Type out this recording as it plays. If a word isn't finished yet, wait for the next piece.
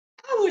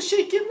was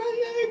shaking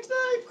my legs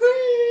like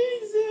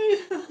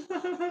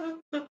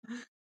crazy.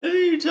 And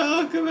you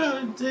talk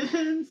about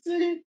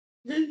dancing,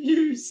 and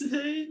you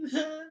say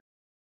that.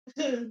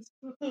 That's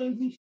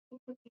funny.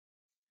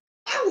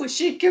 I was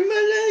shaking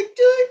my legs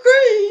like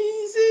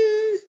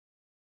crazy.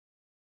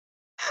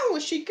 I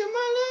was shaking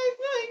my legs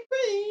like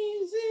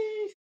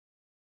crazy.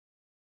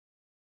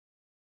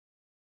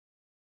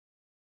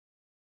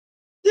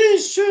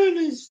 This shirt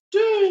is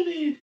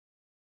dirty.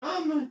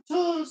 I'm a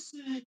toss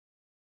it.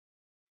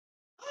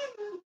 I'm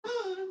a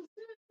toss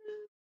it.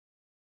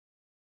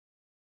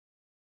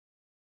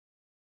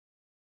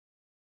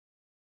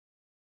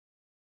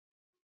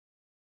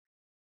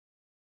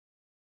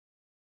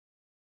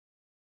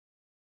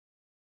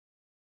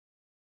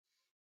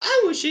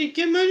 I was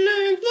shaking my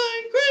legs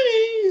like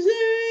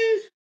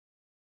crazy.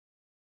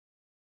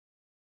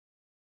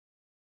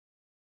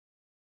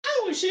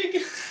 I was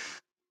shaking.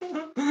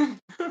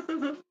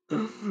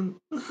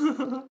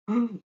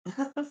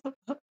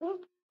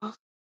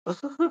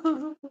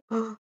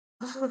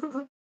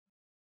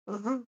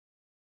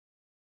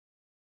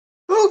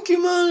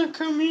 Pokemon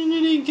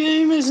community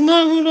game is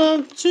leveled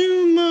up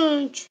too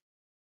much.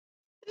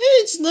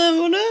 It's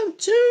leveled up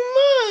too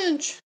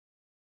much.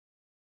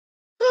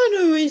 How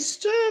do we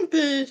stop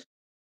it?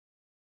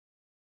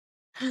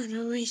 How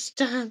do we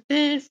stop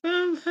it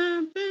from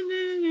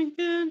happening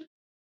again?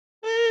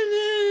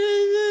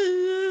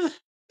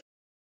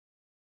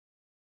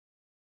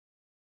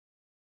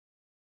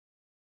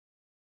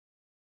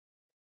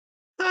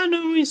 How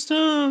do we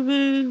stop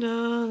it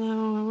now that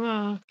we're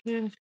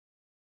rocking?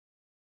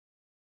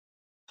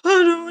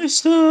 How do we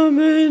stop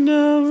it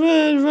now,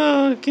 Red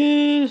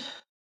Rocket?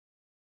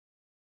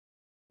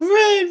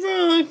 Red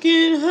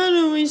Rocket, how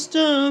do we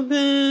stop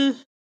it?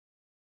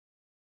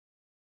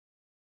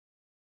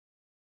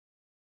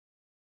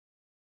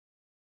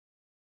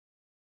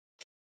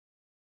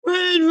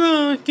 Red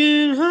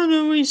Rocket, how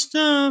do we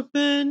stop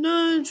it?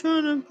 Not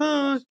trying to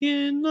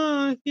pocket,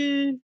 lock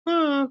it,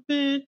 pop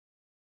it.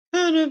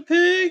 Cut a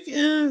pick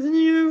if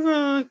you're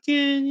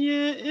rocking,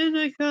 yeah, in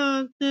a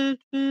copter.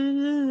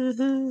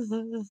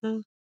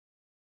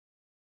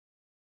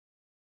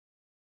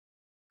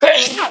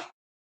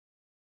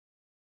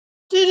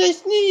 Did I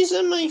sneeze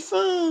on my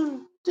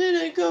phone? Did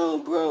it go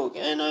broke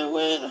and I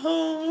went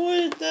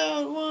home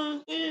without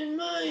one in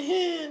my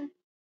hand?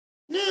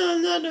 Now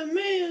I'm not a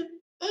man,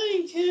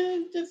 I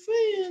can't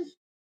defend.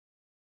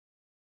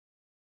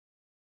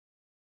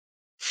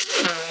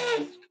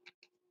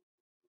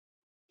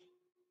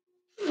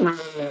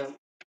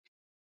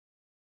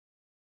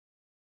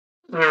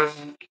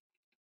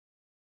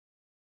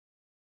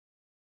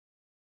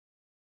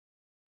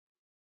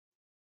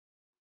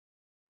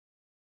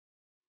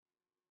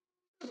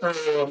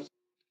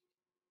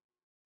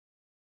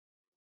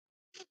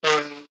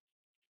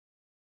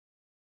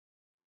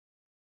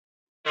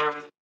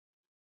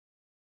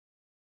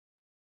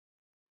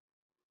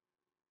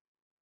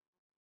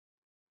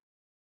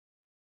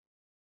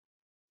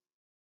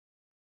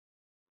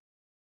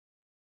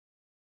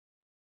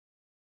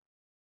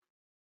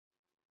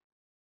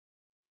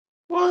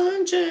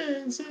 One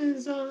chance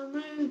is all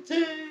it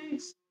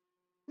takes.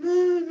 Na,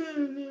 na,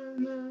 na,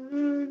 na,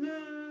 na,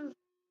 na.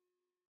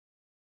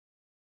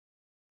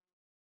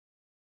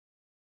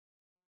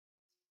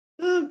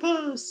 The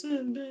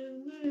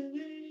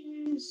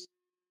possibilities.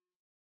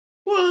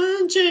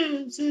 One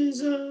chance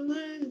is all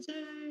it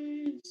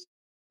takes.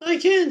 I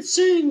can't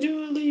sing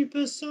Dua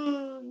Lipa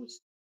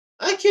songs.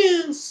 I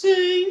can't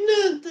sing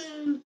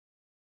nothing.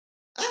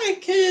 I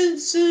can't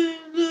sing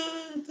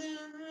nothing.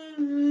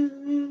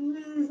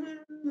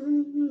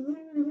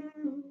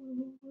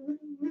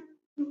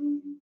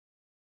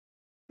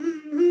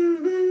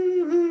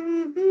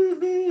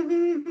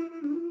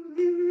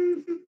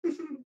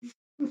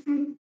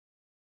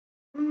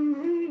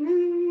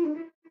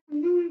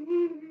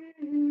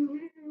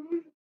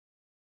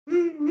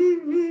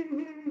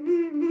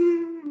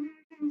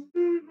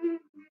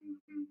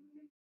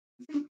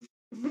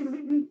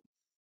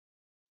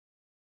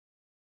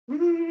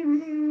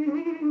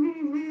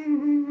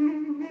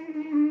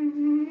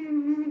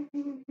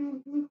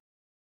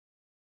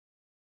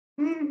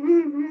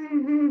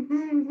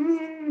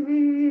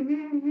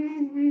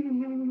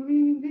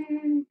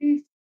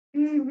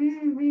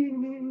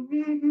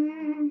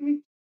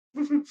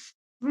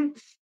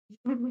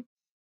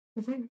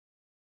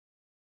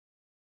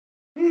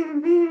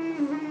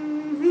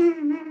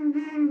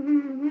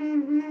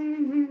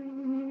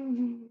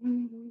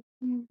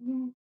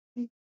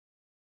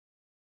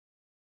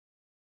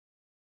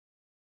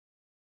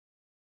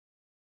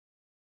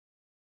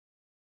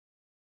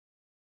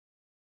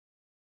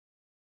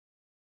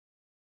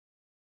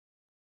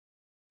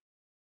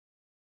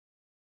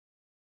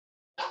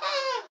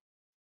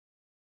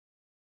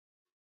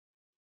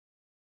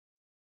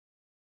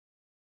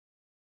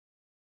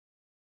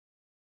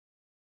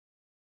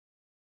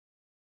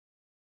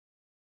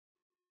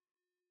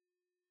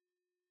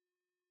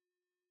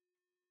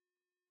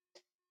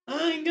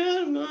 I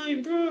got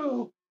my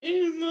bro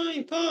in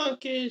my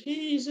pocket,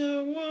 he's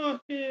a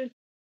walking.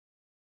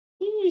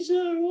 He's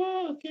a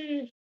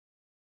rocket.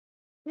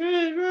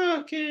 Red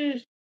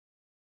rocket.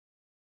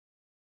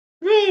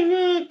 Red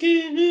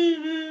rocket.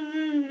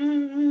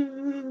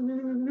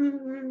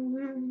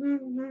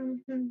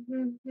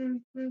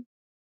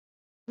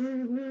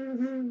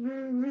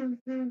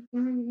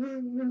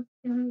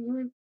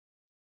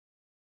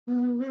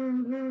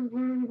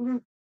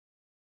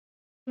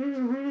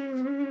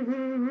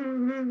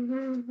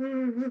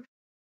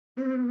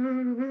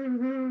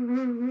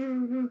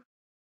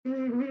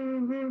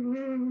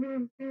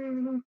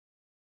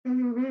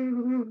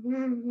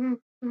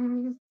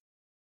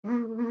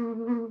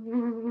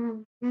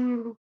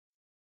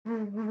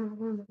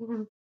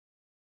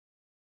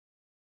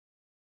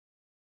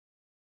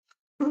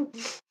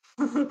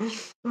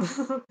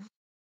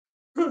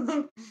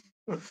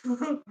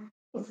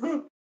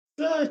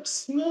 Such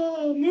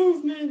small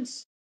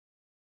movements.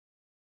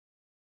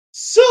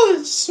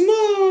 Such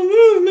small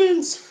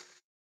movements.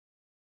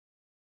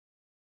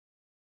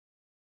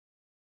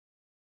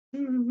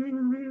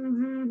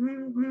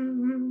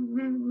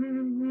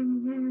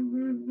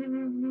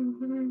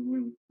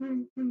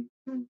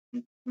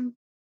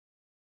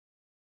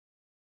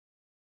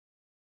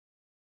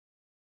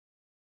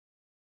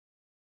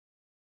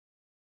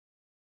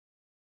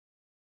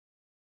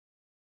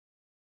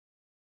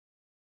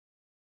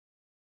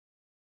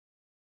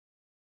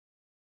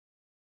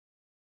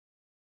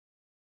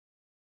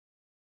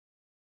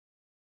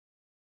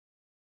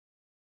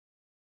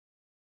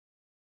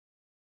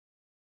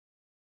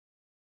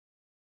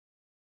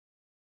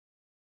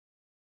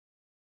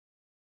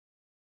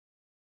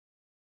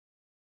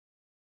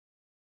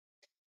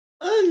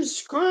 I'm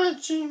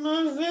scratching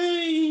my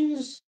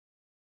veins.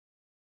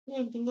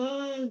 The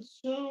blood's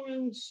so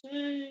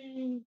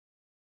insane.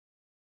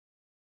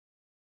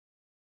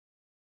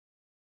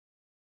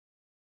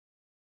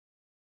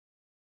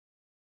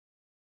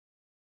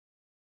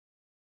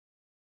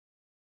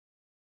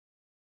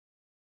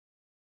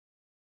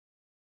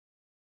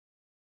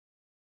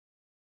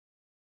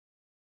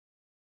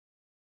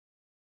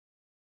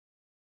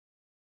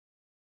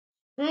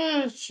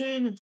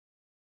 Scratching,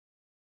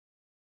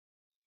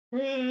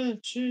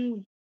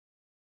 scratching.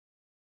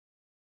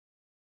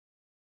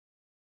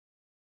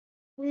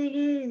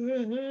 Whatever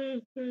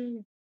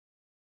happened?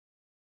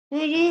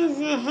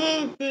 Whatever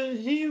happened?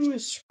 He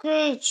was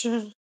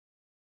scratching.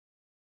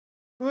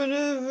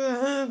 Whatever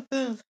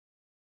happened?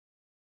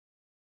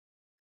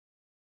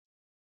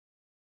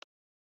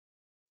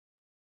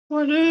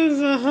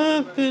 Whatever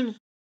happened?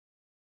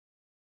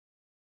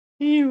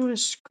 He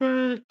was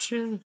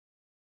scratching.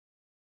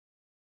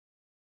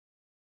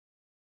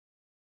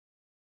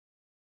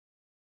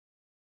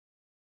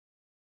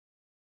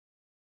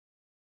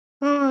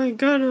 Oh, I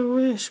gotta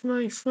wish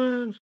my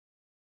friend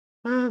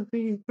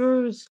happy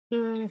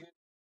birthday.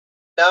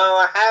 No,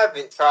 I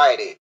haven't tried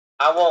it.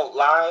 I won't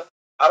lie.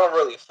 I don't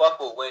really fuck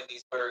with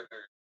Wendy's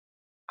burgers.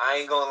 I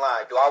ain't gonna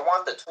lie. Do I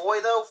want the toy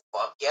though?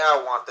 Fuck yeah,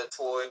 I want the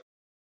toy.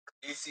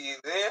 You see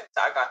this?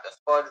 I got the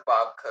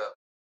SpongeBob cup.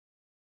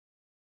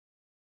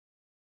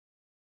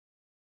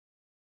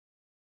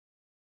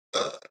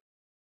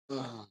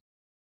 Alright,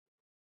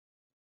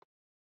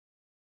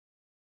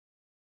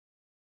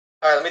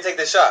 let me take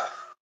this shot.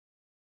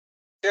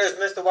 Cheers,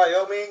 Mr.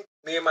 Wyoming.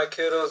 Me and my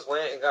kiddos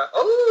went and got.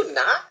 Oh,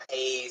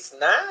 nice,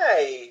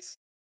 nice.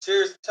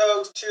 Cheers,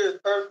 Toast. Cheers,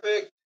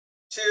 Perfect.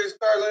 Cheers,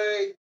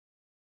 Parlay.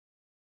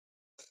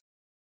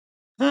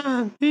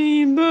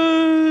 Happy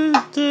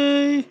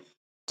birthday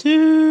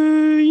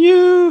to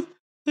you.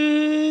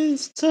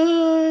 It's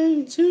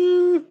time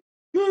to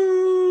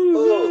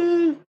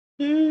move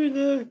into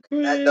the That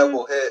crib.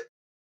 double hit.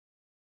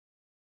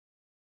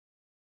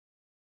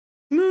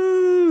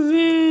 Move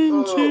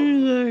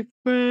into the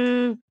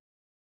crib.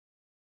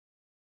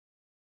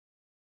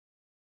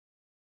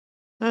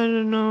 I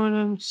don't know what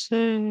I'm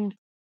saying.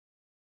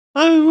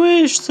 I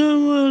wish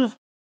someone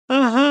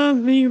a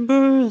happy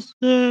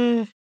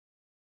birthday.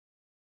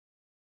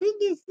 For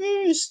the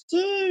first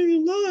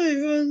time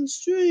live on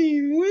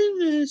stream,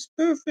 witness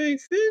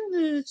perfect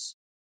fitness.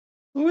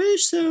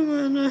 Wish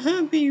someone a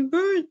happy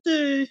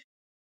birthday.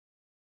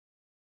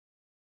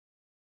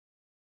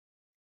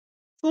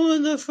 For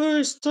the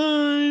first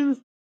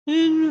time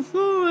in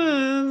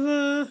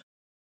forever.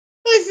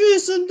 I feel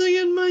something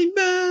in my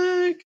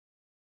back,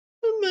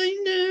 on my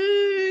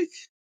neck.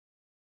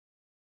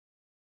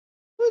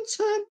 What's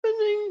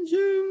happening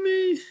to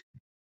me?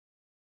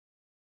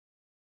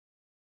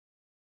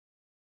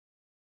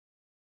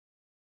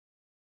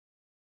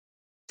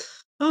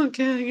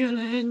 Okay, I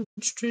gotta end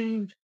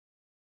stream.